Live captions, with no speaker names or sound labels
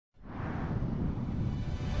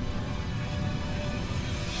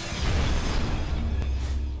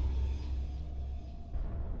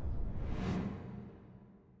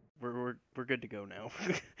we're good to go now.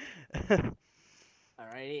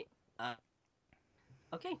 Alrighty.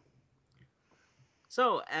 Okay.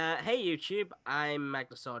 So, hey YouTube, I'm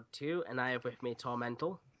Magnasword2, and I have with me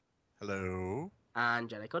Tormental Hello. and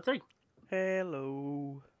Jellycode3.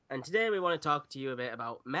 Hello. And today we want to talk to you a bit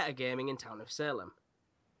about metagaming in Town of Salem.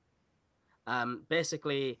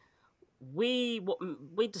 Basically, we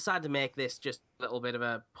decided to make this just a little bit of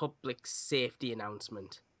a public safety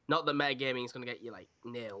announcement. Not that metagaming is going to get you, like,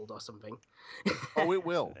 nailed or something. Oh, it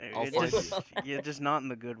will. I'll find you. Yeah, just not in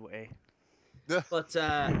the good way. But,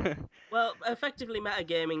 well, effectively,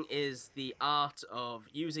 metagaming is the art of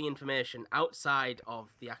using information outside of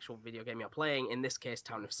the actual video game you're playing, in this case,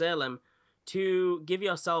 Town of Salem, to give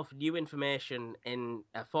yourself new information in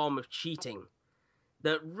a form of cheating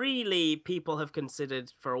that really people have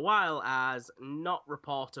considered for a while as not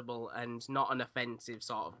reportable and not an offensive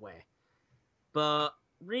sort of way. But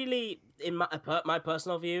really, in my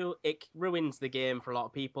personal view, it ruins the game for a lot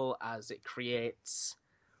of people as it creates,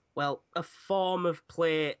 well, a form of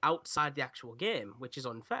play outside the actual game, which is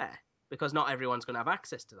unfair, because not everyone's going to have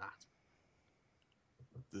access to that.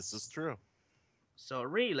 This is true. So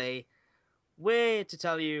really, we're to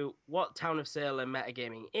tell you what Town of Salem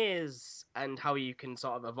metagaming is and how you can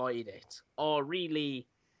sort of avoid it, or really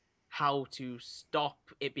how to stop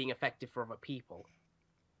it being effective for other people.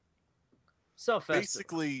 So first,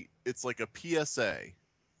 Basically, it's like a PSA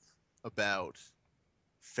about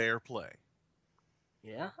fair play.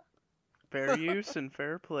 yeah. Fair use and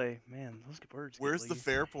fair play. Man, those words. Where's the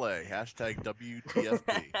fair play? Hashtag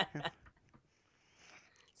WTFP.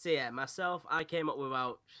 So yeah, myself, I came up with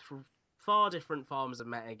about 4 different forms of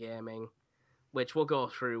metagaming, which we'll go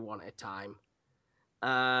through one at a time.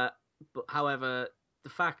 But however, the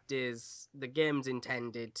fact is, the game's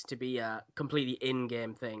intended to be a completely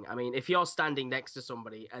in-game thing. I mean, if you're standing next to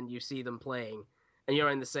somebody and you see them playing, and you're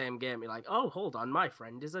in the same game, you're like, oh, hold on, my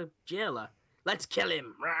friend is a jailer. Let's kill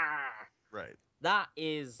him. Rah! Right. That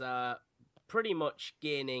is pretty much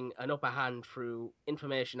gaining an upper hand through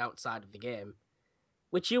information outside of the game,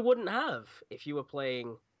 which you wouldn't have if you were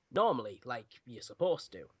playing normally, like you're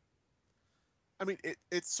supposed to. I mean,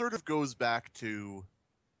 it sort of goes back to,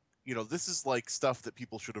 this is like stuff that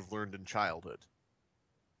people should have learned in childhood.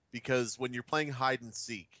 Because when you're playing hide and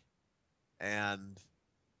seek, and,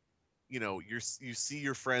 you see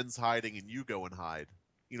your friends hiding and you go and hide,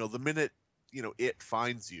 the minute, it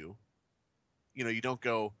finds you, you don't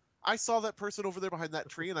go, I saw that person over there behind that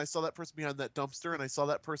tree, and I saw that person behind that dumpster, and I saw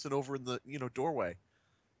that person over in the, doorway.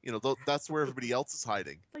 That's where everybody else is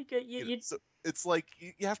hiding. Like So it's like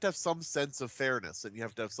you have to have some sense of fairness, and you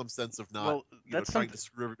have to have some sense of not trying to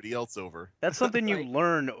screw everybody else over. That's something you Like-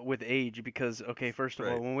 learn with age because, okay, first of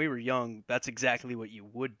all, Right. when we were young, that's exactly what you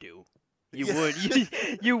would do. You Yeah.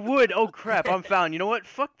 would. You would. Oh, crap, I'm found. You know what?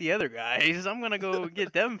 Fuck the other guys. I'm going to go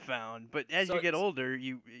get them found. But as So you get it's- older,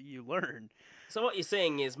 you learn. So what you're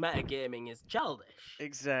saying is metagaming is childish.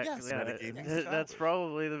 Exactly. Yes, yeah, metagaming is that's childish.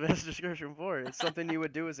 probably the best description for it. It's something you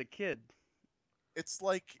would do as a kid. It's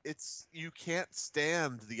like you can't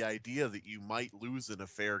stand the idea that you might lose in a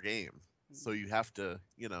fair game, so you have to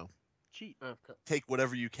Cheat. take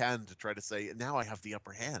whatever you can to try to say, now I have the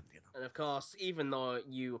upper hand. And of course, even though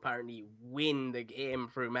you apparently win the game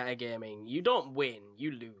through metagaming, you don't win,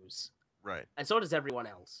 you lose. Right. And so does everyone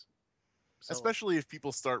else. So, Especially if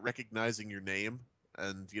people start recognizing your name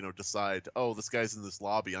and decide, oh, this guy's in this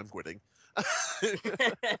lobby, I'm quitting. I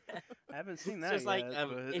haven't seen that it's just like yet,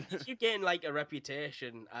 but... if you gain like a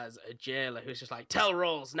reputation as a jailer who's just like tell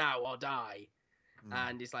rolls now or die,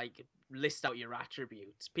 and it's like list out your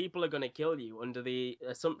attributes, people are gonna kill you under the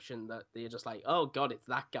assumption that they're just like, oh god, it's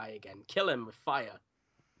that guy again, kill him with fire,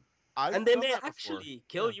 and they may actually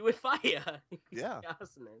kill you with fire. Yeah.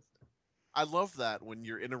 Arsonist. I love that when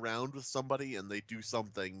you're in a round with somebody and they do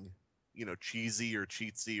something, cheesy or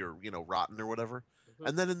cheatsy or, rotten or whatever. Mhm.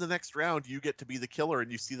 And then in the next round, you get to be the killer and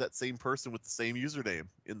you see that same person with the same username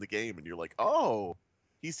in the game. And you're like, oh,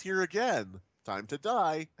 he's here again. Time to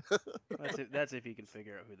die. That's if you can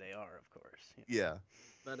figure out who they are, of course. Yeah.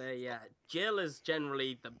 But yeah, jail is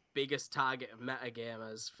generally the biggest target of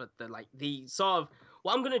metagamers for the sort of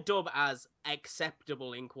what I'm gonna dub as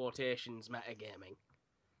acceptable in quotations metagaming.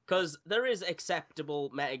 Because there is acceptable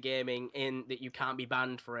metagaming in that you can't be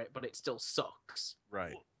banned for it, but it still sucks.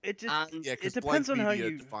 Right. It just And Yeah, because it depends blind on how media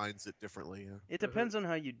you defines it differently. Yeah. It depends on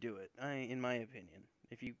how you do it. In my opinion,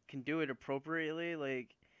 if you can do it appropriately,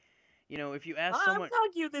 like, if you ask I someone, would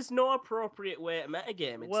argue there's no appropriate way to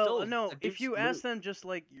metagame. It's well, still no, a if you goose ask move. them just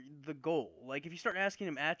like the goal, like if you start asking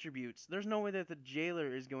them attributes, there's no way that the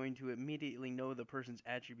jailer is going to immediately know the person's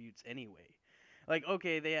attributes anyway. Like,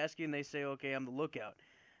 okay, they ask you and they say, okay, I'm the lookout.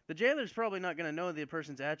 The jailer's probably not going to know the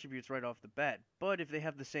person's attributes right off the bat, but if they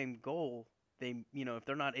have the same goal, if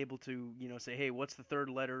they're not able to, say, hey, what's the third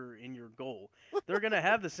letter in your goal? They're going to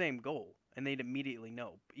have the same goal, and they'd immediately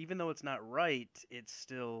know. Even though it's not right, it's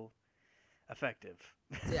still effective.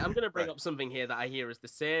 See, I'm going to bring up something here that I hear is the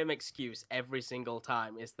same excuse every single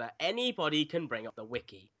time, is that anybody can bring up the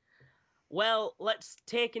wiki. Well, let's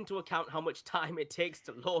take into account how much time it takes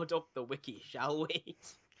to load up the wiki, shall we?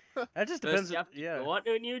 That just First, depends. you have to go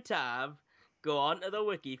onto a new tab, go onto the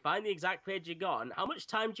wiki, find the exact page you're on. How much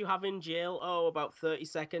time do you have in jail? Oh, about 30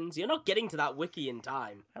 seconds. You're not getting to that wiki in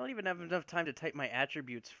time. I don't even have enough time to type my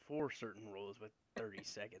attributes for certain roles with 30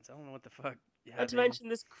 seconds. I don't know what the fuck. Not to mention,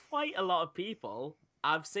 there's quite a lot of people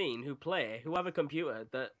I've seen who have a computer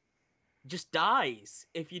that just dies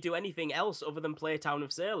if you do anything else other than play Town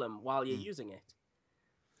of Salem while you're using it.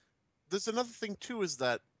 There's another thing, too, is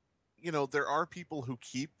that, there are people who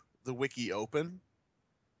keep the wiki open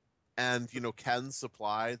and, can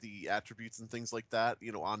supply the attributes and things like that,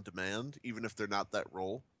 on demand, even if they're not that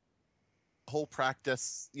role. The whole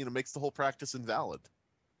practice, makes the whole practice invalid.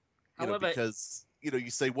 However, because,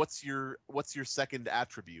 you say, what's your second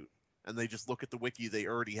attribute? And they just look at the wiki they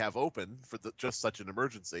already have open for just such an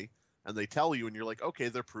emergency, and they tell you, and you're like, okay,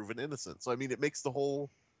 they're proven innocent. So, I mean, it makes the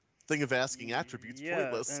whole thing of asking attributes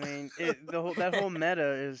pointless. I mean, that whole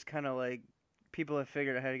meta is kind of like people have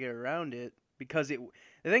figured out how to get around it because the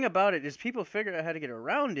thing about it is people figured out how to get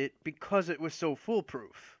around it because it was so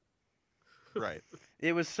foolproof. Right.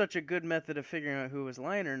 It was such a good method of figuring out who was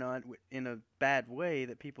lying or not in a bad way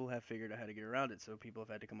that people have figured out how to get around it, so people have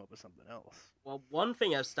had to come up with something else. Well, one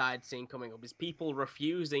thing I've started seeing coming up is people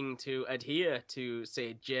refusing to adhere to,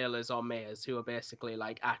 say, jailers or mayors who are basically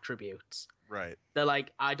like attributes. Right. They're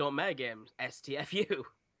like, I don't metagame, STFU.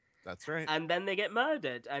 That's right. And then they get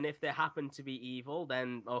murdered, and if they happen to be evil,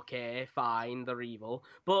 then okay, fine, they're evil.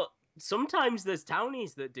 But sometimes there's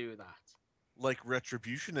townies that do that. Like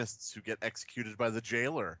retributionists who get executed by the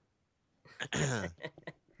jailer.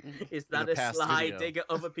 Is that a sly dig at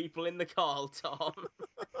other people in the call, Tom?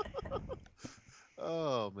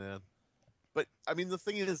 Oh, man. But, I mean, the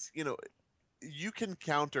thing is, you can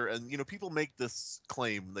counter, and, people make this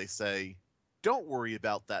claim. They say, don't worry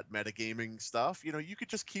about that metagaming stuff. You could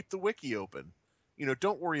just keep the wiki open.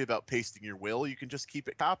 Don't worry about pasting your will. You can just keep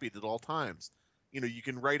it copied at all times. You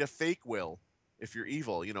can write a fake will if you're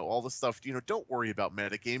evil. All the stuff. Don't worry about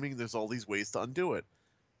metagaming. There's all these ways to undo it.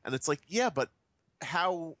 And it's like, yeah, but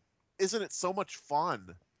how isn't it so much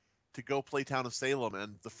fun to go play Town of Salem,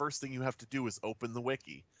 and the first thing you have to do is open the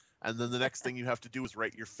wiki, and then the next thing you have to do is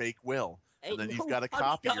write your fake will, and then you've got to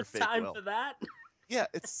copy your fake will. Time for that. Yeah,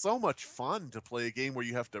 it's so much fun to play a game where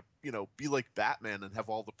you have to, be like Batman and have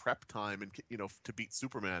all the prep time and, to beat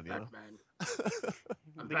Superman, Batman.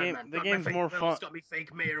 The game's more fun. Got me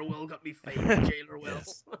fake mayor will, got me fake jailer will.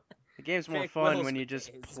 Yes. The game's more Fake fun wills when you for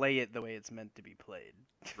just days. play it the way it's meant to be played.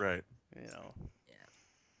 Right.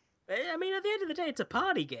 I mean, at the end of the day, it's a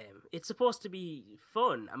party game. It's supposed to be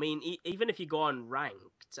fun. I mean, even if you go on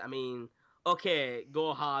ranked, I mean, okay,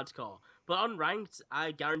 go hardcore. But on ranked,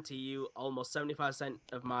 I guarantee you almost 75%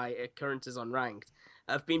 of my occurrences on ranked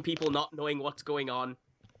have been people not knowing what's going on,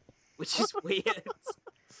 which is weird.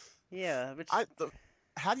 Yeah, but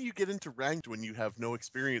how do you get into ranked when you have no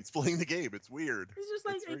experience playing the game? It's weird. It's just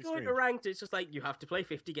like very going to strange. ranked. It's just like you have to play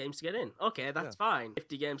 50 games to get in. Okay, that's fine.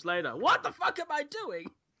 50 games later, what the fuck am I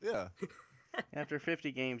doing? Yeah. after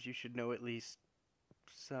 50 games, you should know at least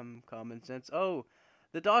some common sense. Oh,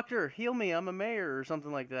 the doctor, heal me, I'm a mayor, or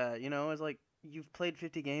something like that. It's like, you've played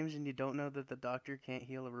 50 games and you don't know that the doctor can't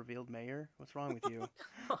heal a revealed mayor? What's wrong with you?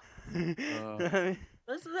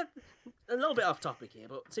 That's a little bit off topic here,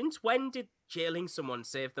 but since when did jailing someone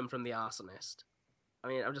save them from the arsonist? I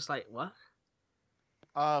mean, I'm just like, what?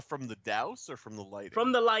 From the douse or from the lighting?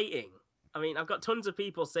 From the lighting. I mean, I've got tons of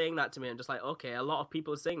people saying that to me. I'm just like, okay, a lot of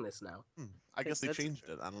people are saying this now. I guess they changed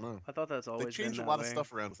it. I don't know. I thought that's always They changed been a lot that of way.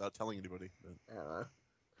 stuff around without telling anybody. Well,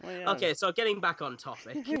 yeah. Okay, so getting back on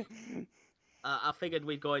topic, I figured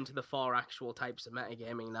we'd go into the 4 actual types of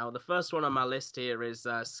metagaming now. The first one on my list here is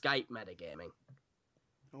Skype metagaming.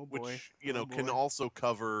 Oh boy. Which, Oh can boy. also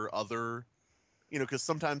cover other... because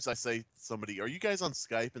sometimes I say to somebody, are you guys on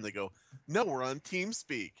Skype? And they go, no, we're on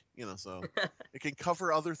TeamSpeak. So it can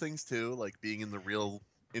cover other things too, like being in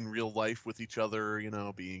real life with each other,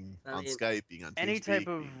 being on Skype, being on TeamSpeak. Any type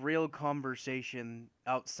of real conversation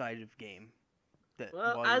outside of game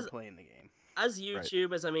while you're playing the game. As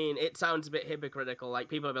YouTubers, I mean, it sounds a bit hypocritical. Like,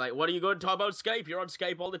 people will be like, what are you going to talk about Skype? You're on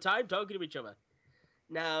Skype all the time talking to each other.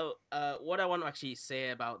 Now, what I want to actually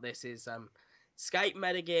say about this is Skype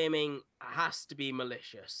metagaming has to be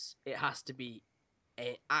malicious. It has to be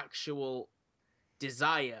an actual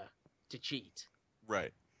desire to cheat.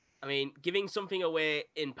 Right. I mean, giving something away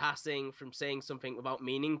in passing from saying something without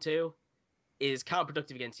meaning to is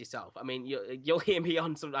counterproductive against yourself. I mean, you'll hear me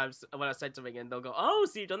on sometimes when I said something and they'll go, "Oh,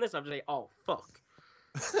 so you've done this?" I'm just like, "Oh, fuck."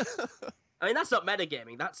 I mean, that's not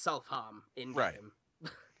metagaming. That's self-harm in-game. Right.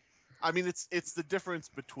 I mean, it's the difference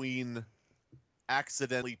between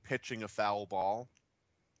accidentally pitching a foul ball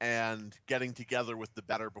and getting together with the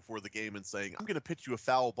batter before the game and saying, "I'm going to pitch you a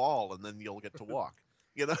foul ball," and then you'll get to walk.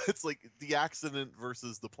 You know, it's like the accident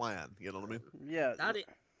versus the plan. You know what I mean? Yeah.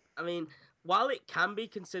 I mean, while it can be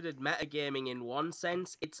considered metagaming in one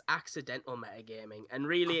sense, it's accidental metagaming, and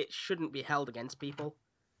really it shouldn't be held against people.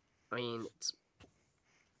 I mean, it's...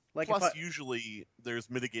 Like Plus, usually there's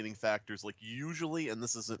mitigating factors. Like usually, and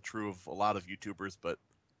this isn't true of a lot of YouTubers,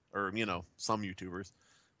 or some YouTubers,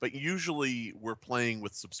 but usually we're playing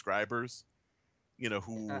with subscribers,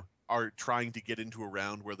 who are trying to get into a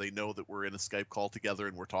round where they know that we're in a Skype call together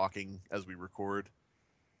and we're talking as we record,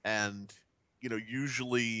 and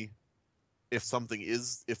usually if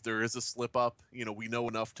there is a slip up, we know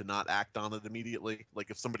enough to not act on it immediately.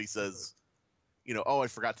 Like if somebody says, "Oh, I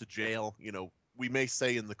forgot to jail," we may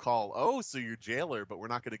say in the call, "Oh, so you're jailer," but we're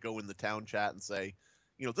not going to go in the town chat and say,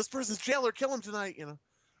 "This person's jailer, kill him tonight,"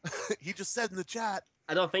 He just said in the chat.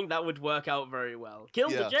 I don't think that would work out very well. Kill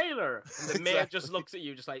the jailer! And the mayor just looks at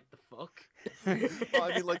you just like, the fuck? Well,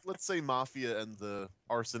 I mean, like, let's say Mafia and the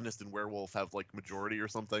Arsonist and Werewolf have, like, majority or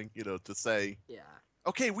something, to say,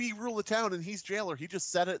 okay, we rule the town and he's jailer. He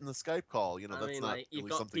just said it in the Skype call. That's not really you've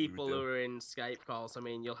got something people who are in Skype calls. I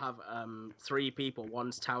mean, you'll have 3 people.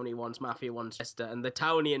 One's Townie, one's Mafia, one's Jester. And the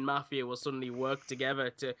Townie and Mafia will suddenly work together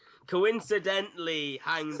to coincidentally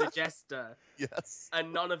hang the Jester. Yes.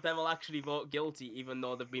 And none of them will actually vote guilty, even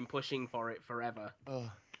though they've been pushing for it forever.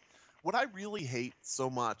 What I really hate so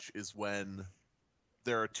much is when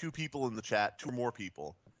there are 2 people in the chat, 2 or more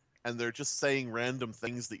people, and they're just saying random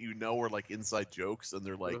things that are like inside jokes, and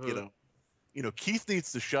they're like, Keith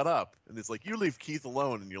needs to shut up, and it's like, you leave Keith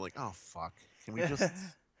alone, and you're like, oh fuck, can we just,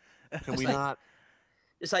 can we not?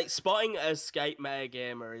 It's like spotting a Skype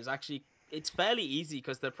metagamer is actually, it's fairly easy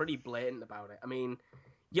because they're pretty blatant about it. I mean,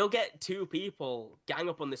 you'll get 2 people gang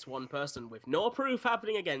up on this one person with no proof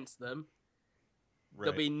happening against them. Right.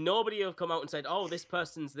 There'll be nobody who'll come out and said, "Oh, this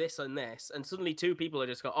person's this and this," and suddenly 2 people will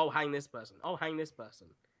just go, "Oh, hang this person. Oh, hang this person."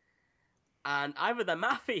 And either they're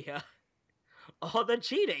Mafia or they're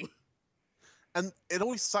cheating. And it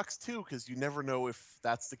always sucks, too, because you never know if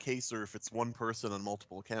that's the case or if it's one person on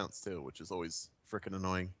multiple accounts, too, which is always freaking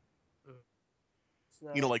annoying.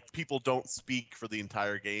 So... like, people don't speak for the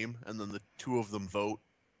entire game, and then the 2 of them vote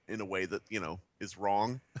in a way that, is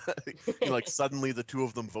wrong. Like, suddenly the 2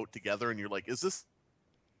 of them vote together, and you're like, is this...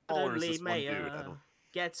 or is this one dude? I don't...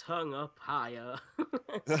 gets hung up higher.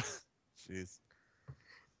 Jeez.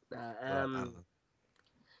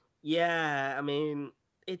 Yeah, I mean,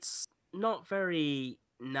 it's not very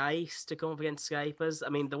nice to come up against Skypers. I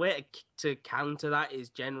mean, the way to counter that is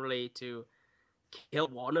generally to kill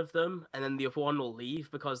one of them, and then the other one will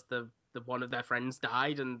leave because the one of their friends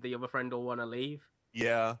died, and the other friend will want to leave.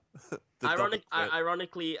 Yeah.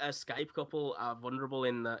 Ironically, a Skype couple are vulnerable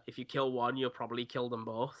in that if you kill one, you'll probably kill them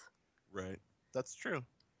both. Right. That's true.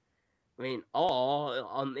 I mean,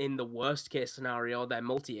 or in the worst case scenario, they're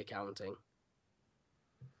multi-accounting.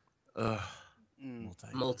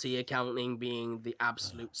 Multi-accounting being the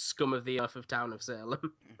absolute scum of the earth of Town of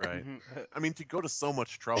Salem. Right. I mean, to go to so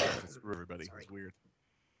much trouble to screw everybody is weird.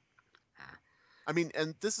 I mean,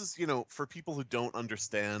 and this is, for people who don't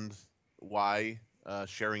understand why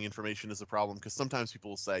sharing information is a problem, because sometimes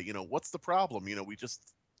people will say, what's the problem? We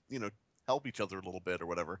just, help each other a little bit or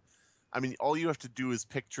whatever. I mean, all you have to do is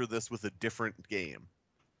picture this with a different game.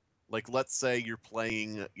 Like, let's say you're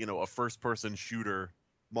playing, a first-person shooter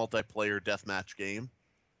multiplayer deathmatch game,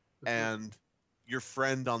 and your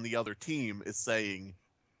friend on the other team is saying,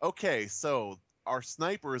 okay, so our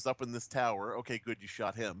sniper is up in this tower. Okay, good, you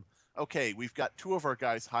shot him. Okay, we've got 2 of our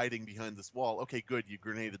guys hiding behind this wall. Okay, good, you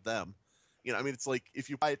grenaded them. I mean, it's like, if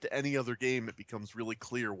you apply it to any other game, it becomes really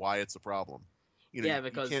clear why it's a problem.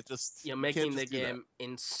 Because you can't just, you're making the game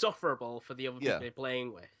insufferable for the other people you're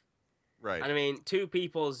playing with. Right. And I mean, 2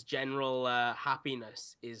 people's general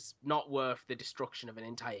happiness is not worth the destruction of an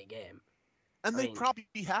entire game. And they'd probably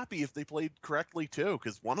be happy if they played correctly, too,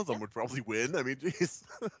 because one of them would probably win. I mean, jeez.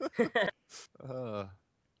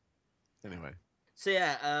 Anyway. So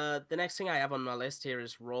yeah, the next thing I have on my list here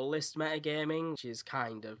is role list metagaming, which is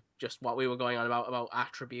kind of just what we were going on about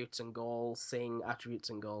attributes and goals, seeing attributes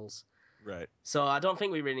and goals. Right. So I don't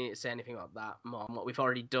think we really need to say anything about that more than what we've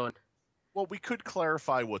already done. Well, we could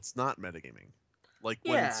clarify what's not metagaming. Like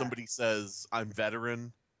when Yeah. somebody says I'm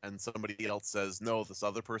veteran and somebody else says no, this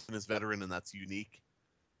other person is veteran and that's unique.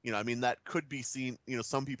 I mean, that could be seen,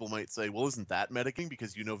 some people might say, well, isn't that metagaming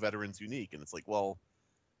because veteran's unique? And it's like, well,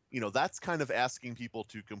 that's kind of asking people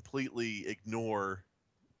to completely ignore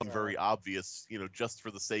something very obvious, just for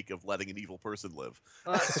the sake of letting an evil person live.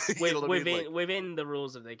 Well, that's You know what I mean? Like, within the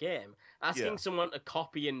rules of the game. Asking Yeah. someone to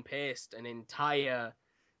copy and paste an entire,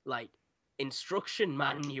 like, instruction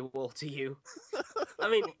manual to you. I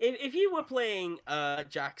mean, if you were playing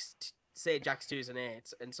say Jack's 2s and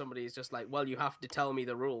 8s, and somebody is just like, well, you have to tell me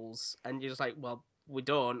the rules, and you're just like, well, we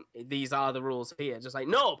don't. These are the rules here. Just like,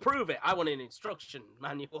 no, prove it. I want an instruction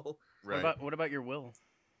manual. right. What about your will?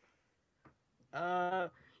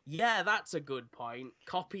 Yeah, that's a good point.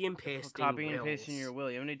 Copy and pasting. Copying and wills. pasting your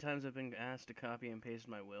will. You know how many times I've been asked to copy and paste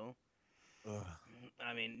my will? Ugh.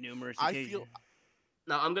 I mean, numerous I occasions. feel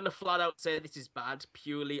Now, I'm going to flat out say this is bad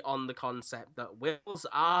purely on the concept that wills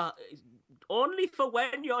are only for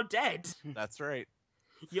when you're dead. that's right.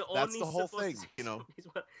 You're That's only the whole supposed thing, to...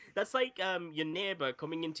 That's like your neighbor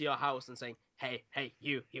coming into your house and saying, hey,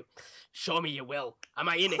 you, show me your will. Am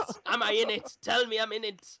I in it? Am I in it? Tell me I'm in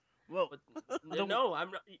it. Well, No,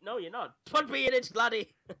 I'm not. No, you're not. Put me in it, laddie.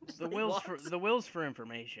 the will's for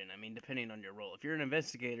information. I mean, depending on your role. If you're an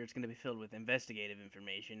investigator, it's going to be filled with investigative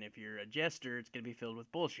information. If you're a jester, it's going to be filled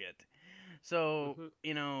with bullshit. So,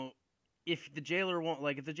 if the jailer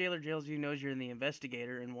if the jailer jails you, knows you're in the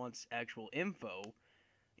investigator and wants actual info,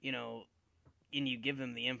 and you give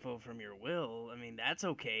them the info from your will, I mean, that's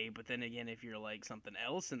okay. But then again, if you're like something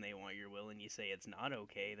else and they want your will and you say it's not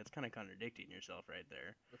okay, that's kind of contradicting yourself right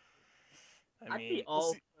there. I'd be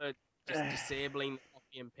all for just disabling the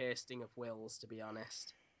copy and pasting of wills, to be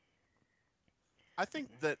honest. I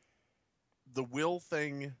think that the will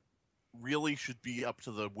thing really should be up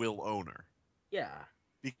to the will owner. Yeah.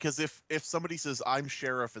 Because if somebody says I'm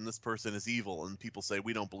sheriff and this person is evil and people say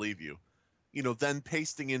we don't believe you, then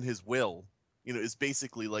pasting in his will, is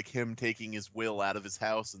basically like him taking his will out of his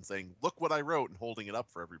house and saying, look what I wrote, and holding it up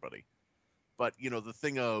for everybody. But, the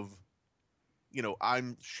thing of,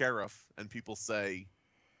 I'm sheriff, and people say,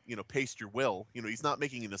 paste your will, he's not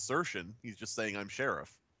making an assertion, he's just saying I'm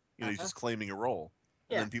sheriff. He's just claiming a role.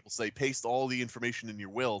 And then people say, paste all the information in your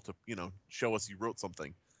will to, show us you wrote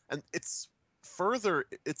something. And it's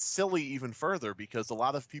silly even further, because a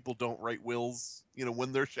lot of people don't write wills,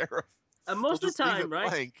 when they're sheriff. And most of the time, right,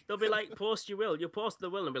 blank. they'll be like, post your will. You'll post the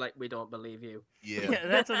will and be like, we don't believe you. Yeah.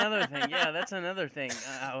 That's another thing. Yeah, that's another thing.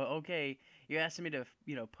 Okay, you asked me to,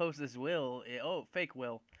 post this will. Fake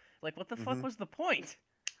will. Like, what the fuck was the point?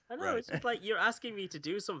 I know, it's just like, you're asking me to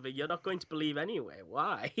do something you're not going to believe anyway.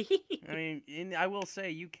 Why? I mean, I will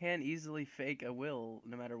say, you can easily fake a will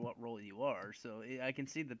no matter what role you are. So I can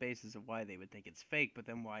see the basis of why they would think it's fake, but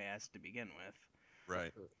then why ask to begin with?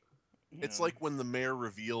 Right. It's like when the mayor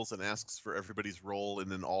reveals and asks for everybody's role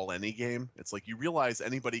in an all-any game. It's like, you realize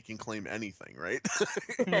anybody can claim anything, right?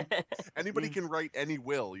 Anybody can write any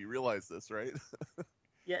will. You realize this, right?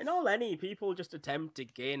 Yeah, in all any, people just attempt to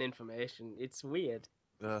gain information. It's weird.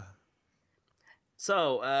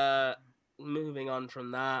 So, moving on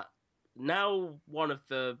from that, now one of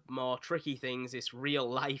the more tricky things is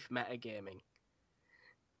real-life metagaming.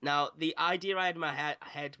 Now, the idea I had in my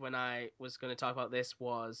head when I was going to talk about this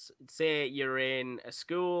was, say you're in a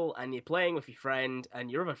school and you're playing with your friend, and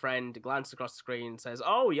your other friend glances across the screen and says,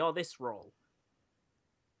 oh, you're this role.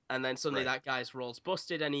 And then suddenly that guy's role's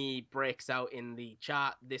busted and he breaks out in the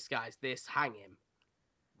chat, this guy's this, hang him.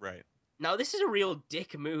 Right. Now, this is a real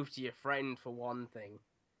dick move to your friend, for one thing.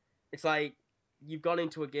 It's like, you've gone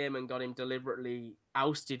into a game and got him deliberately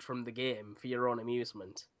ousted from the game for your own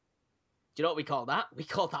amusement. Do you know what we call that? We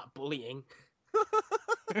call that bullying.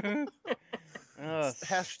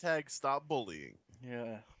 Hashtag stop bullying.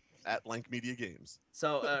 Yeah. At Blank Media Games.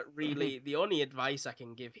 So, really, the only advice I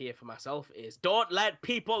can give here for myself is, don't let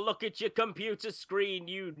people look at your computer screen,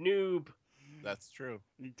 you noob. That's true.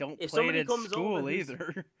 Don't If play somebody it at comes school over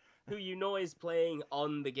either. who you know is playing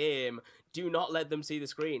on the game, do not let them see the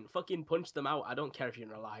screen. Fucking punch them out. I don't care if you're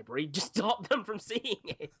in a library. Just stop them from seeing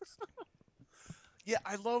it. Yeah,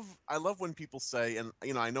 I love when people say, and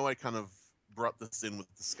I know I kind of brought this in with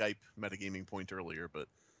the Skype metagaming point earlier, but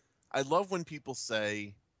I love when people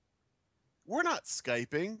say, we're not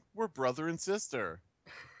Skyping, we're brother and sister.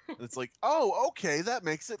 And it's like, oh, okay, that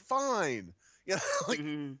makes it fine.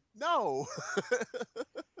 No.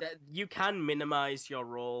 You can minimize your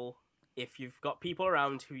role if you've got people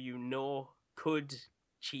around who you know could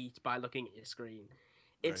cheat by looking at your screen.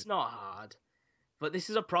 It's not hard. But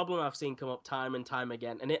this is a problem I've seen come up time and time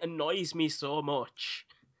again, and it annoys me so much.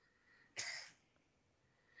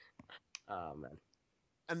 Oh, man.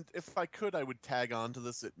 and if I could, I would tag on to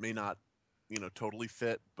this. It may not, totally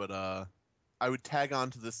fit, but I would tag on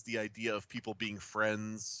to this the idea of people being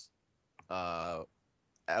friends uh,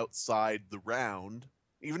 outside the round,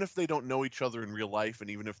 even if they don't know each other in real life, and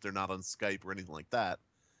even if they're not on Skype or anything like that.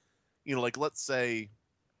 Like let's say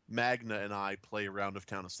Magna and I play a round of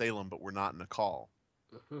Town of Salem, but we're not in a call,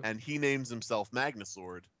 and he names himself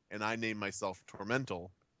Magnasword, and I name myself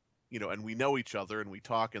Tormental. And we know each other, and we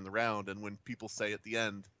talk in the round, and when people say at the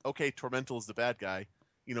end, okay, Tormental is the bad guy,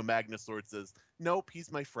 Magnasword says, nope, he's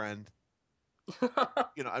my friend.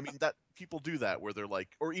 I mean, that people do that where they're like,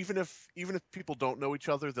 or even if people don't know each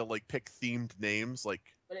other, they'll like pick themed names,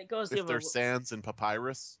 like But it goes if they're Sans and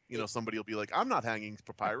Papyrus, somebody will be like, I'm not hanging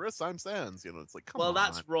Papyrus, I'm Sans. It's like, come on. Well,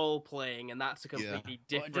 that's role playing, and that's a completely Well,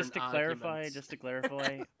 different just to argument.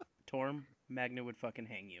 clarify, Torm, Magna would fucking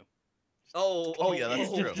hang you. Oh, yeah,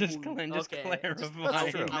 that's true. Just clarify,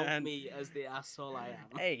 Out me as the asshole I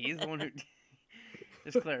am. Hey, he's the one who.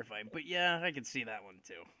 Just clarifying, but yeah, I can see that one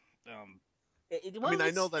too.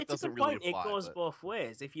 I know that doesn't really apply. It goes both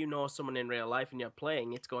ways. If you know someone in real life and you're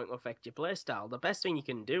playing, it's going to affect your playstyle. The best thing you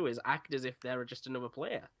can do is act as if they're just another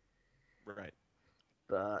player. Right.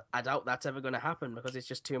 But I doubt that's ever going to happen because it's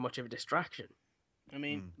just too much of a distraction. I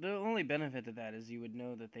mean, the only benefit to that is you would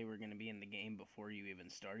know that they were going to be in the game before you even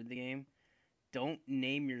started the game. Don't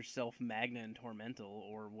name yourself Magna and Tormental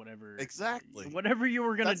or whatever. Exactly. Whatever you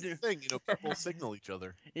were going to do. That's the thing, people signal each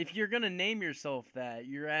other. If you're going to name yourself that,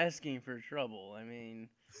 you're asking for trouble. I mean...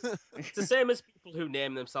 It's the same as people who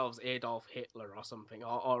name themselves Adolf Hitler or something,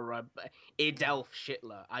 or Adolf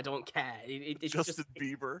Schittler. I don't care. It's Justin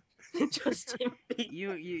Bieber. Justin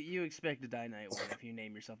Bieber. You expect to die night one if you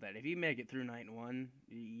name yourself that. If you make it through night one,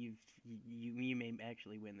 you may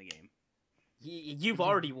actually win the game. You've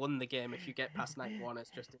already won the game if you get past night one as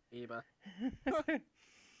Justin Bieber.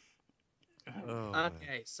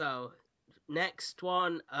 Okay, so next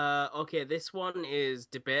one. Okay, this one is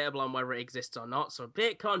debatable on whether it exists or not, so a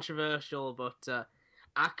bit controversial, but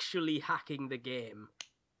actually hacking the game.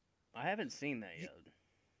 I haven't seen that yet.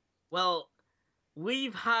 Well,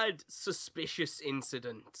 we've had suspicious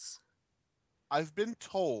incidents. I've been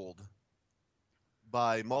told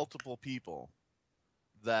by multiple people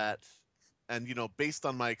that, and based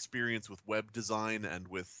on my experience with web design and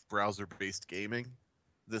with browser-based gaming,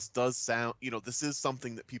 this does sound, this is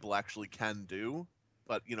something that people actually can do,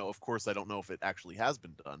 but, of course, I don't know if it actually has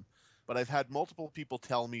been done. But I've had multiple people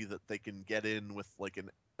tell me that they can get in with, like,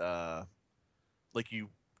 you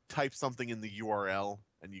type something in the URL,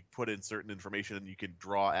 and you put in certain information, and you can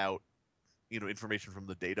draw out, information from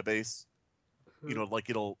the database. Like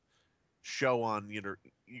it'll show on,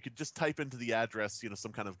 you could just type into the address,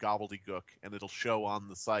 some kind of gobbledygook, and it'll show on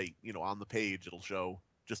the site, on the page, it'll show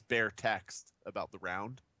just bare text about the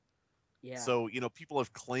round. Yeah. So, people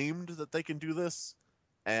have claimed that they can do this,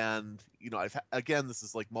 and, again, this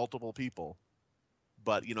is like multiple people,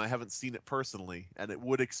 but, I haven't seen it personally, and it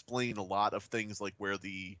would explain a lot of things, like where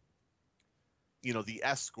the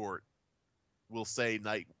escort will say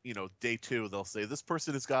day 2, they'll say, this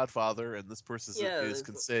person is Godfather, and this person is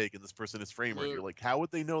Consig, and this person is Framer. You're like, how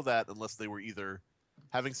would they know that unless they were either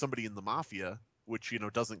having somebody in the Mafia, which,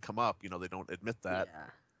 doesn't come up, they don't admit that,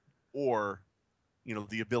 or,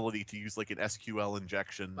 the ability to use, like, an SQL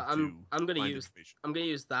injection I'm going to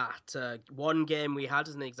use that. One game we had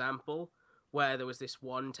as an example, where there was this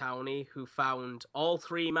one townie who found all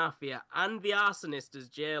 3 Mafia and the arsonist as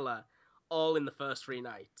jailer, all in the first 3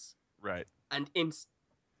 nights. Right. And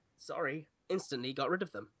instantly got rid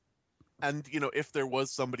of them. And, if there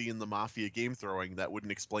was somebody in the Mafia game throwing, that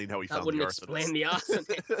wouldn't explain how he found the arsonist. That wouldn't explain the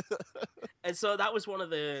arsonist. And so that was one of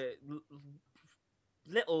the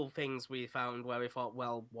little things we found where we thought,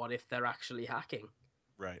 well, what if they're actually hacking?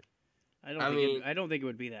 Right. I don't think it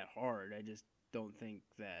would be that hard. I just don't think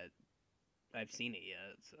that I've seen it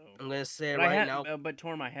yet. So I'm gonna say now. But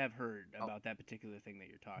Torm, I have heard about that particular thing that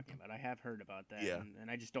you're talking about. I have heard about that,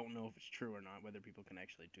 and I just don't know if it's true or not. Whether people can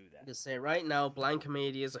actually do that. I'm gonna say right now, Blanca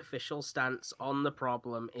Media's official stance on the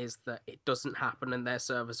problem is that it doesn't happen and their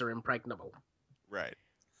servers are impregnable. Right.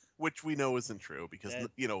 Which we know isn't true because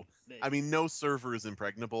no server is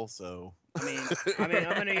impregnable. So I'm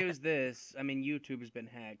gonna use this. YouTube has been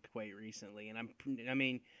hacked quite recently,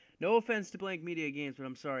 and no offense to Blank Media Games, but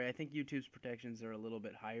I'm sorry. I think YouTube's protections are a little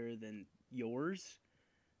bit higher than yours.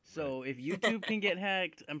 So if YouTube can get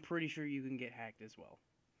hacked, I'm pretty sure you can get hacked as well.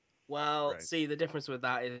 Well, see, the difference with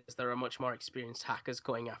that is there are much more experienced hackers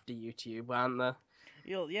going after YouTube, aren't there?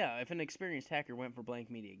 Yeah, if an experienced hacker went for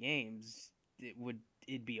Blank Media Games,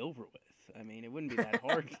 it'd be over with. It wouldn't be that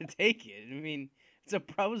hard to take it. It's a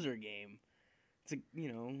browser game. It's a,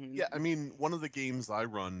 you know. Yeah, I mean, one of the games I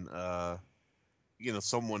run, I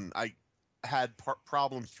had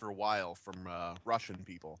problems for a while from Russian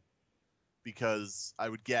people because I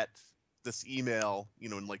would get this email,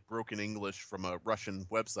 in like broken English from a Russian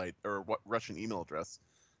website or Russian email address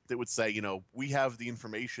that would say, we have the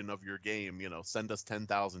information of your game, send us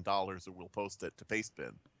 $10,000 or we'll post it to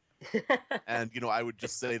Pastebin. And, I would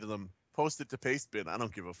just say to them, post it to Pastebin. I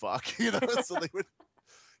don't give a fuck, so they would,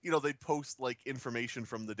 they'd post like information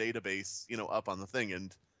from the database, up on the thing.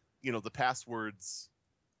 And, the passwords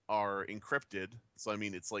are encrypted. So, I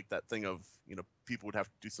mean, it's like that thing of, people would have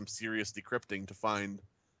to do some serious decrypting to find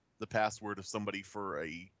the password of somebody for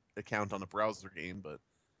a account on a browser game. But,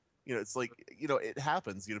 it's like, it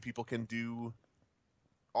happens. People can do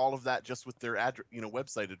all of that just with their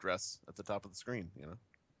website address at the top of the screen,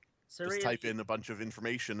 So just really, type in a bunch of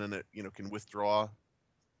information and it, can withdraw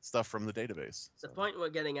stuff from the database. the So. point we're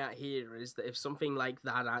getting at here is that if something like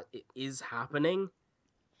that is happening,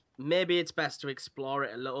 maybe it's best to explore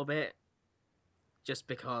it a little bit, just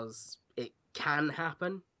because it can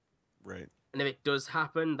happen. Right. And if it does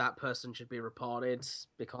happen, that person should be reported,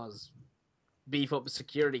 because beef up the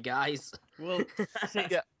security, guys. Well, say,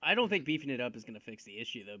 Yeah. I don't think beefing it up is going to fix the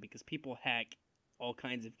issue, though, because people hack all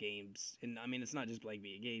kinds of games. And, I mean, it's not just like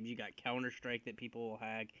video games. You got Counter-Strike that people will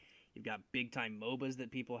hack. You've got big-time MOBAs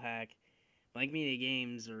that people hack. Blank Media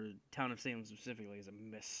Games, or Town of Salem specifically, is a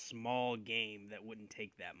small game that wouldn't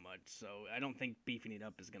take that much. So I don't think beefing it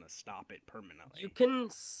up is going to stop it permanently. You can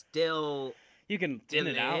still... You can thin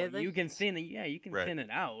it delay out. this? You can thin it. Yeah, you can Right. thin it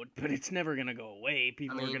out, but it's never gonna go away.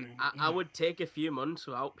 People I are mean, gonna. I would take a few months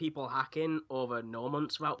without people hacking over no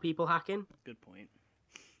months without people hacking. Good point.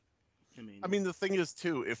 I mean, the thing is,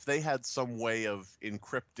 too, if they had some way of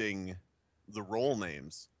encrypting the role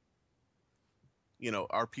names,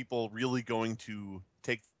 are people really going to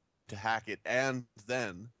hack it and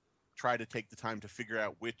then try to take the time to figure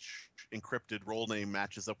out which encrypted role name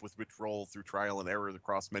matches up with which role through trial and error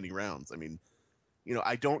across many rounds? I mean,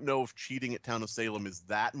 I don't know if cheating at Town of Salem is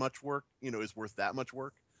that much work, is worth that much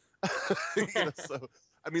work. So,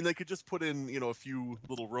 I mean, they could just put in, a few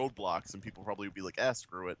little roadblocks and people probably would be like,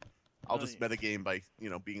 screw it. I'll just metagame by,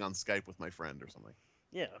 being on Skype with my friend or something.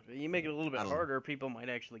 Yeah, you make it a little bit I don't know. harder. People might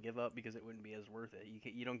actually give up because it wouldn't be as worth it.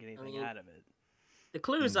 You don't get anything out of it. The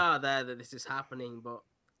clues are there that this is happening, but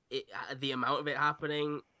the amount of it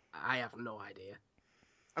happening, I have no idea.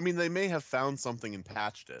 I mean, they may have found something and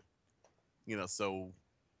patched it, so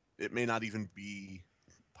it may not even be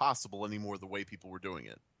possible anymore the way people were doing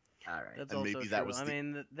it. All right. That's And also maybe true. that was I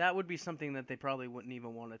mean, that would be something that they probably wouldn't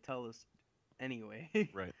even want to tell us anyway.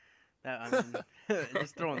 Right. I mean,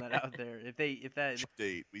 just throwing that out there. If that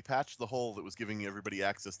Update. We patched the hole that was giving everybody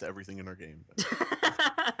access to everything in our game.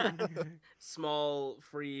 Small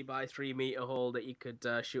 3 by 3 meter hole that you could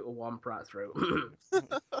shoot a womp rat through.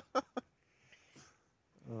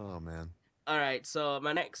 Oh, man. All right, so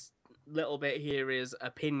my next little bit here is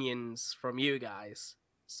opinions from you guys.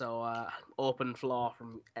 So open floor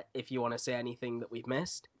from if you want to say anything that we've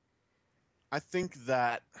missed. I think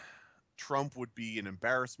that Trump would be an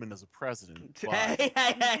embarrassment as a president. But Hey,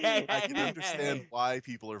 I can understand why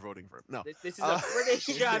people are voting for him. No. This is a British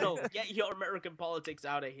channel. Get your American politics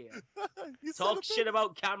out of here. Talk shit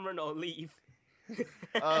about Cameron or leave.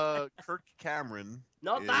 Kirk Cameron.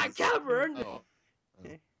 Not that Cameron! Oh.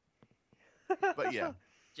 But yeah.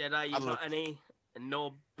 Jedi, you I don't got know. any? And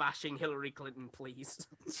no bashing Hillary Clinton, please.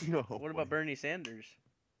 No, What about Bernie Sanders?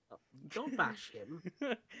 Don't bash him.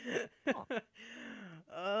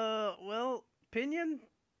 Well, opinion,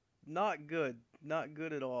 not good. Not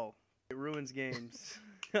good at all. It ruins games.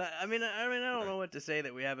 I mean, I don't know what to say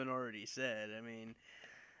that we haven't already said. I mean,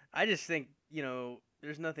 I just think,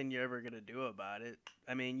 there's nothing you're ever going to do about it.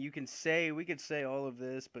 I mean, we could say all of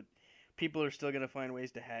this, but people are still going to find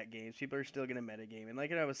ways to hack games. People are still going to metagame. And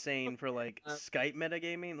like I was saying for, Skype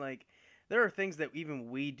metagaming, there are things that even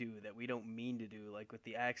we do that we don't mean to do, like with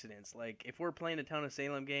the accidents. Like, if we're playing a Town of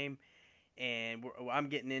Salem game, and I'm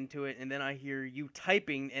getting into it, and then I hear you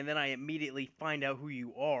typing, and then I immediately find out who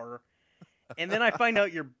you are, and then I find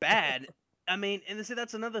out you're bad. I mean, and see,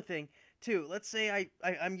 that's another thing, too. Let's say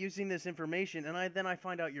I'm using this information, and then I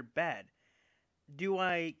find out you're bad. Do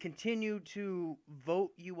I continue to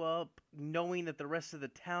vote you up, knowing that the rest of the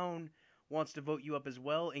town wants to vote you up as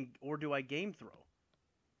well, or do I game throw?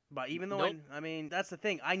 But even though Nope. I mean, that's the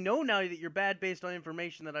thing. I know now that you're bad based on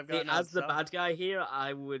information that I've gotten As the outside. bad guy here,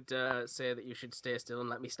 I would say that you should stay still and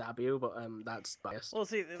let me stab you, but that's biased. Well,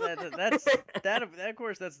 see, that of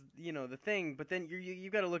course that's the thing. But then you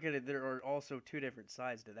got to look at it. There are also two different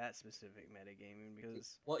sides to that specific metagaming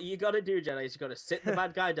because What you gotta do, Jenna, is you gotta sit the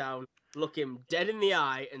bad guy down, look him dead in the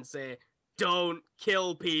eye, and say, "Don't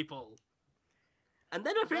kill people." And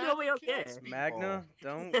then everything will be okay. Magna,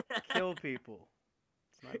 don't kill people.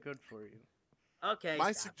 It's not good for you. Okay.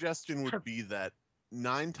 My stab. suggestion would be that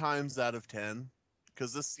 9 times out of 10,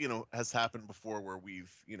 because this, has happened before where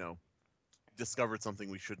we've, discovered something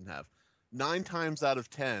we shouldn't have. 9 times out of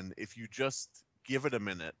 10, if you just give it a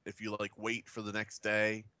minute, if you like wait for the next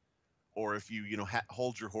day, or if you,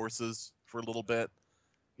 hold your horses for a little bit,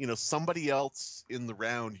 somebody else in the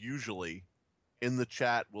round usually in the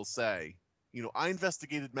chat will say, I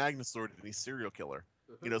investigated Magnasword and he's a serial killer.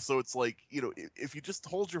 So it's like, if you just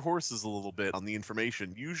hold your horses a little bit on the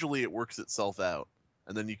information, usually it works itself out.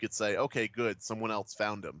 And then you could say, okay, good, someone else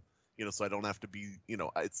found him. So I don't have to be,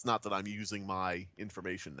 it's not that I'm using my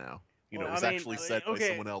information now. Well, it was actually said by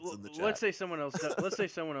someone else in the chat. Let's say someone else. Let's say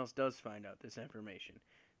someone else does find out this information.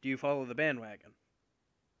 Do you follow the bandwagon?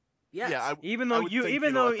 Yes. Yeah, Even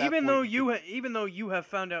though you have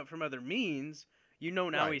found out from other means, now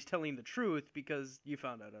Right. he's telling the truth because you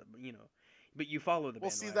found out, but you follow the bandwagon.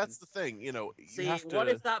 Well, see, that's the thing. You See, have to. what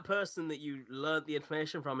if that person that you learned the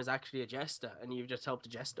information from is actually a jester, and you've just helped a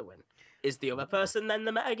jester win? Is the other person then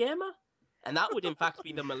the metagamer? And that would, in fact,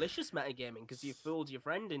 be the malicious metagaming, because you fooled your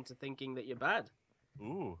friend into thinking that you're bad.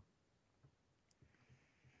 Ooh.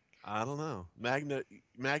 I don't know.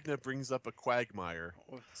 Magna brings up a quagmire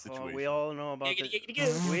situation. Well, we all know about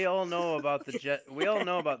Giggity. we all know about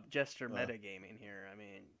jester metagaming here. I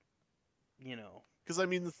mean, Because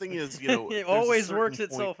the thing is, it there's a always certain works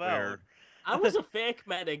point itself where- out. I was a fake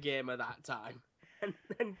metagamer that time, and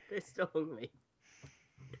then they stung me.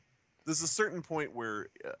 There's a certain point where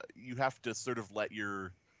you have to sort of let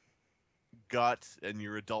your gut and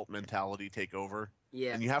your adult mentality take over.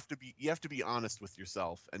 Yeah. And you have to be honest with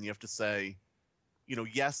yourself, and you have to say,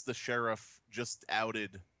 yes, the sheriff just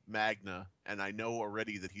outed Magna, and I know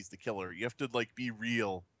already that he's the killer. You have to be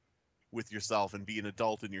real with yourself and be an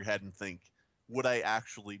adult in your head and think, would I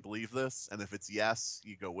actually believe this? And if it's yes,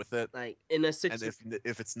 you go with it. Like in a And situation,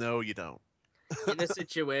 if it's no, you don't. in a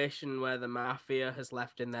situation where the mafia has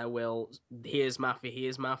left in their will, here's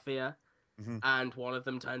mafia, Mhm. and one of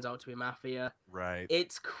them turns out to be mafia. Right.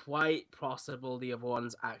 It's quite possible the other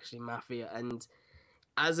one's actually mafia, and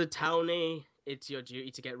as a townie, it's your duty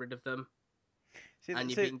to get rid of them. And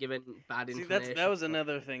you've been given bad information. That was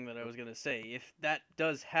another thing that I was gonna say. If that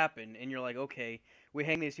does happen, and you're like, okay, we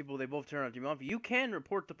hang these people, they both turn out to be mafia. You can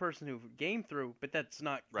report the person who game through, but that's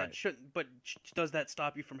not Right. That shouldn't. But does that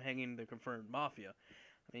stop you from hanging the confirmed mafia?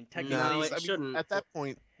 I mean, No, technically, it shouldn't. At that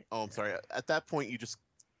point, I'm sorry. At that point, you just,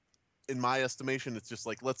 in my estimation, it's just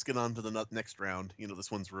like, let's get on to the next round.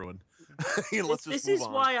 This one's ruined. Let's just This move is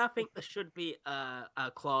on. why I think there should be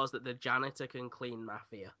a clause that the janitor can clean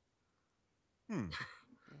mafia.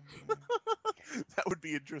 That would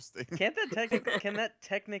be interesting. can that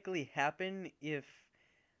technically happen if,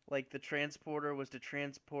 like, the transporter was to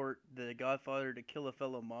transport the Godfather to kill a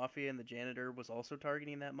fellow mafia, and the janitor was also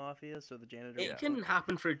targeting that mafia, so the janitor. It can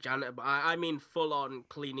happen through janitor, but I mean full on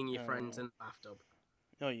cleaning your friends Oh. in the bathtub.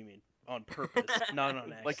 No, you mean on purpose, not on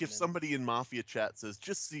accident. Like if somebody in Mafia chat says,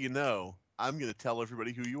 just so you know, I'm going to tell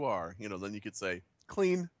everybody who you are, then you could say,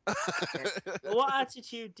 clean. What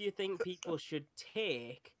attitude do you think people should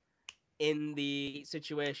take in the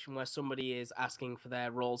situation where somebody is asking for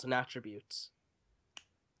their roles and attributes?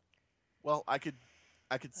 Well, I could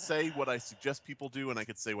say what I suggest people do, and I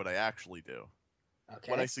could say what I actually do.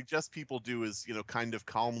 Okay. What I suggest people do is, kind of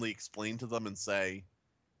calmly explain to them and say,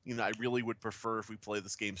 I really would prefer if we play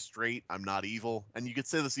this game straight. I'm not evil. And you could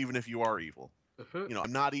say this even if you are evil. Mhm.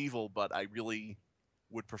 I'm not evil, but I really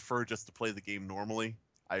would prefer just to play the game normally.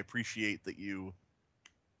 I appreciate that you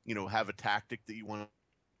have a tactic that you want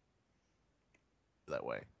that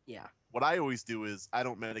way. Yeah. What I always do is, I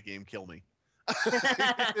don't metagame, kill me.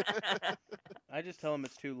 I just tell him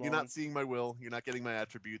it's too long. You're not seeing my will. You're not getting my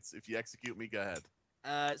attributes. If you execute me, go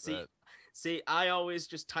ahead. See, I always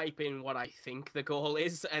just type in what I think the goal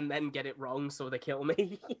is and then get it wrong, so they kill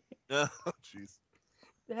me. Oh, jeez.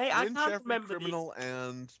 Hey, I Lynch can't every remember criminal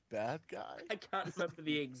and bad guy. I can't remember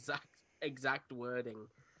the exact wording,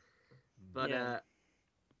 but Yeah.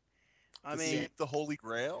 I To mean, seek the Holy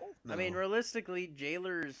Grail. I mean, No. realistically,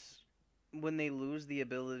 jailers when they lose the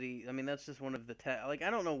ability, I mean, that's just one of the like, I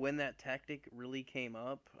don't know when that tactic really came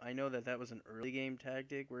up. I know that that was an early game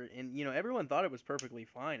tactic where, and everyone thought it was perfectly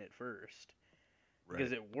fine at first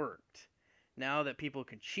because Right. it worked. Now that people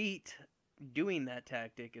can cheat doing that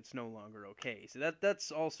tactic, it's no longer okay. So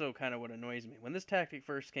that's also kind of what annoys me. When this tactic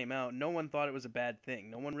first came out, no one thought it was a bad thing.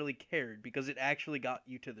 No one really cared because it actually got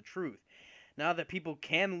you to the truth. Now that people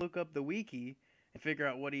can look up the wiki and figure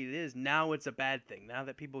out what it is, now it's a bad thing. Now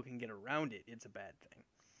that people can get around it, it's a bad thing.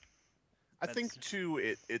 I think too,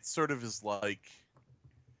 it sort of is like,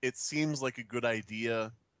 it seems like a good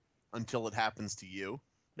idea until it happens to you.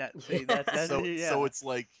 That's So yeah. so it's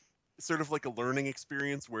like sort of like a learning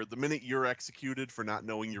experience where the minute you're executed for not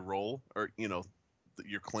knowing your role, or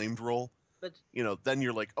your claimed role, But then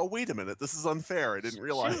you're like, oh wait a minute, this is unfair. I didn't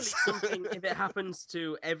realize. surely something, if it happens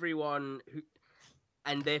to everyone who,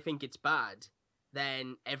 and they think it's bad,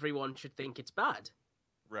 then everyone should think it's bad.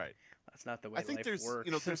 Right. That's not the way I think life there's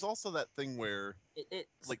works. there's also that thing where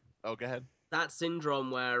It's like, oh, go ahead. that syndrome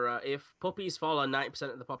where if puppies fall on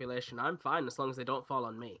 90% of the population, I'm fine as long as they don't fall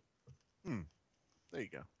on me. There you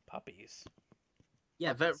go. Puppies.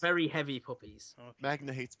 Yeah, very, very heavy puppies. Okay.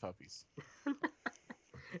 Magna hates puppies.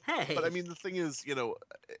 Hey, But I mean, the thing is,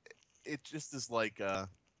 it just is like,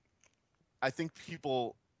 I think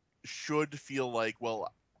people should feel like,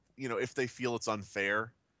 well, if they feel it's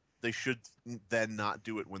unfair, they should then not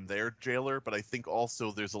do it when they're jailer. But I think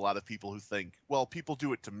also there's a lot of people who think, well, people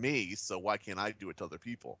do it to me, so why can't I do it to other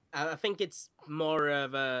people? I think it's more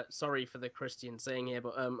of a, sorry for the Christian saying here,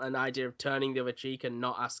 but an idea of turning the other cheek and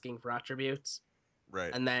not asking for attributes,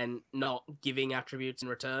 Right. and then not giving attributes in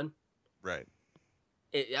return. Right.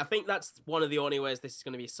 I think that's one of the only ways this is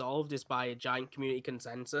going to be solved is by a giant community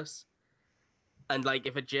consensus. And like,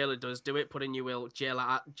 if a jailer does do it, put in your will,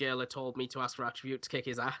 jailer told me to ask for attribute to kick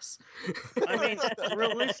his ass. I mean,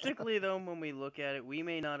 realistically though, when we look at it, we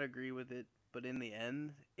may not agree with it, but in the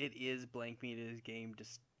end, it is Blank Media's game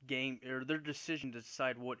or their decision to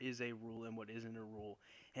decide what is a rule and what isn't a rule.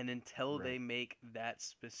 And until Right. they make that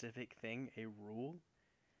specific thing a rule,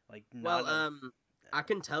 like I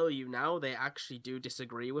can tell you now, they actually do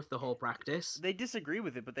disagree with the whole practice. they disagree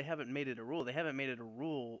with it, but they haven't made it a rule. They haven't made it a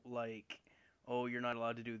rule like, oh, you're not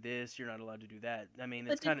allowed to do this, you're not allowed to do that. I mean,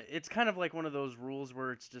 it's kind of like one of those rules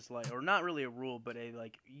where it's just like, or not really a rule, but a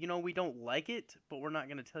like, we don't like it, but we're not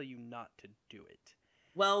going to tell you not to do it.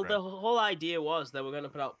 Well, Right. the whole idea was they were going to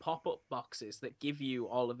put out pop-up boxes that give you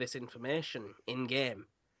all of this information in-game.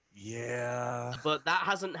 Yeah. But that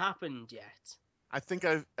hasn't happened yet. I think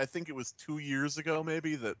it was 2 years ago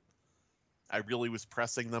maybe that I really was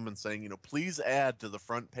pressing them and saying, please add to the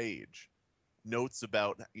front page notes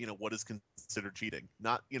about, what is considered cheating.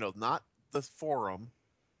 Not the forum,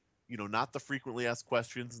 not the frequently asked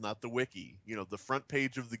questions, not the wiki, the front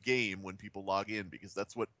page of the game when people log in, because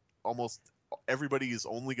that's what almost everybody is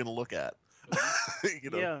only going to look at. Yeah,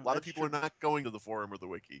 a lot of that's people true. are not going to the forum or the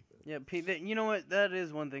wiki. Yeah, you know what? That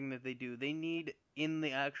is one thing that they do. They need, in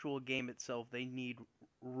the actual game itself, they need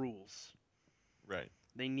rules. Right.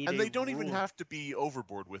 They need And a they don't even rule. have to be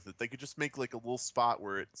overboard with it. They could just make like a little spot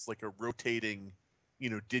where it's like a rotating,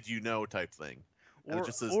 did you know type thing. And it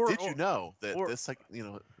just says, did you know that this, like, is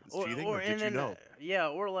cheating, or did you know? Yeah,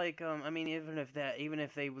 or like, I mean, even if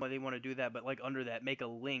they want to do that, but like under that, make a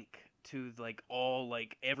link to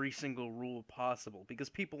like every single rule possible, because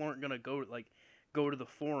people aren't gonna go to the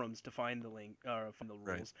forums to find the link or find the rules.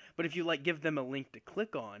 Right. But if you like give them a link to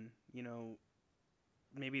click on,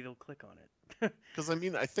 maybe they'll click on it. Because I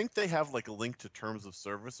mean, I think they have like a link to terms of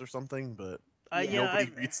service or something, but Yeah,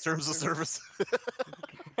 nobody reads terms of service.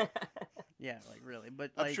 Yeah, like really, but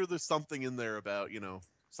I'm like, sure there's something in there about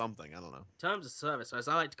something. I don't know. Terms of service, as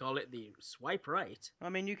I like to call it, the swipe right. I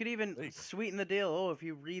mean, you could even There you go. sweeten the deal. Oh, if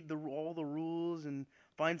you read all the rules and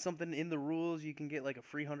find something in the rules, you can get like a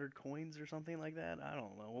free 100 coins or something like that. I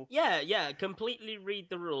don't know. Yeah, completely read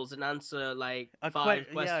the rules and answer like A five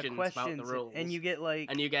questions about the rules. and you get like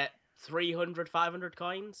 300, 500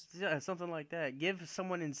 coins. yeah, something like that. Give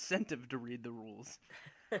someone incentive to read the rules.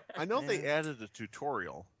 I know they Yeah. added a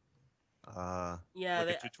tutorial. Yeah,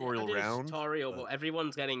 like a tutorial they did round. tutorial, but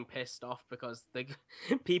everyone's getting pissed off because the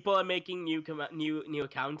people are making new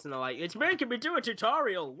accounts and they're like, "It's making me do a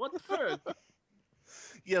tutorial. What the fuck?"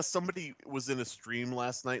 Yeah, somebody was in a stream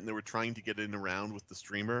last night and they were trying to get in around with the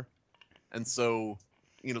streamer, and so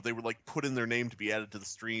they were like put in their name to be added to the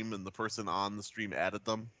stream, and the person on the stream added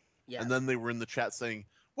them, Yeah, and then they were in the chat saying,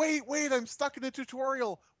 wait, I'm stuck in a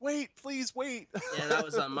tutorial. Wait, please wait. yeah, that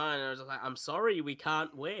was on mine. I was like, "I'm sorry, we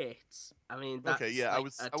can't wait." I mean, that's Okay, yeah,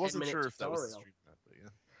 like I wasn't 10-minute sure if that was the tutorial. stream,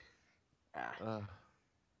 but yeah. Ah.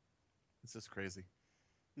 It's just crazy.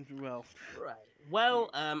 Well, Right. Well,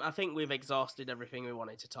 I think we've exhausted everything we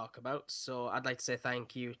wanted to talk about, so I'd like to say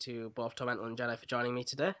thank you to both Tormental and Jedi for joining me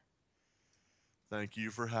today. Thank you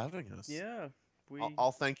for having us. yeah,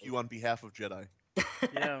 I'll thank you on behalf of Jedi.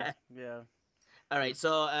 yeah. All right,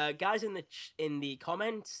 so guys in the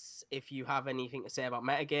comments, if you have anything to say about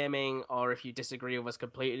metagaming, or if you disagree with us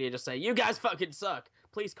completely, just say you guys fucking suck.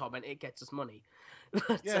 Please comment; it gets us money.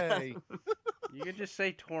 But, Yay! You can just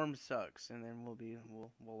say Torm sucks, and then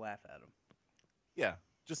we'll laugh at him. Yeah,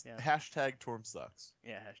 just Yeah. hashtag Torm sucks.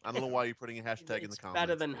 Yeah. I don't know why you're putting a hashtag in the It's comments.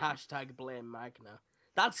 better than hashtag blame Magna.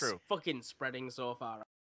 That's True. fucking spreading so far.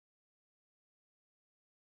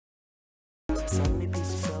 So many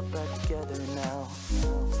pieces all back together now.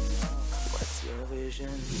 What's your vision?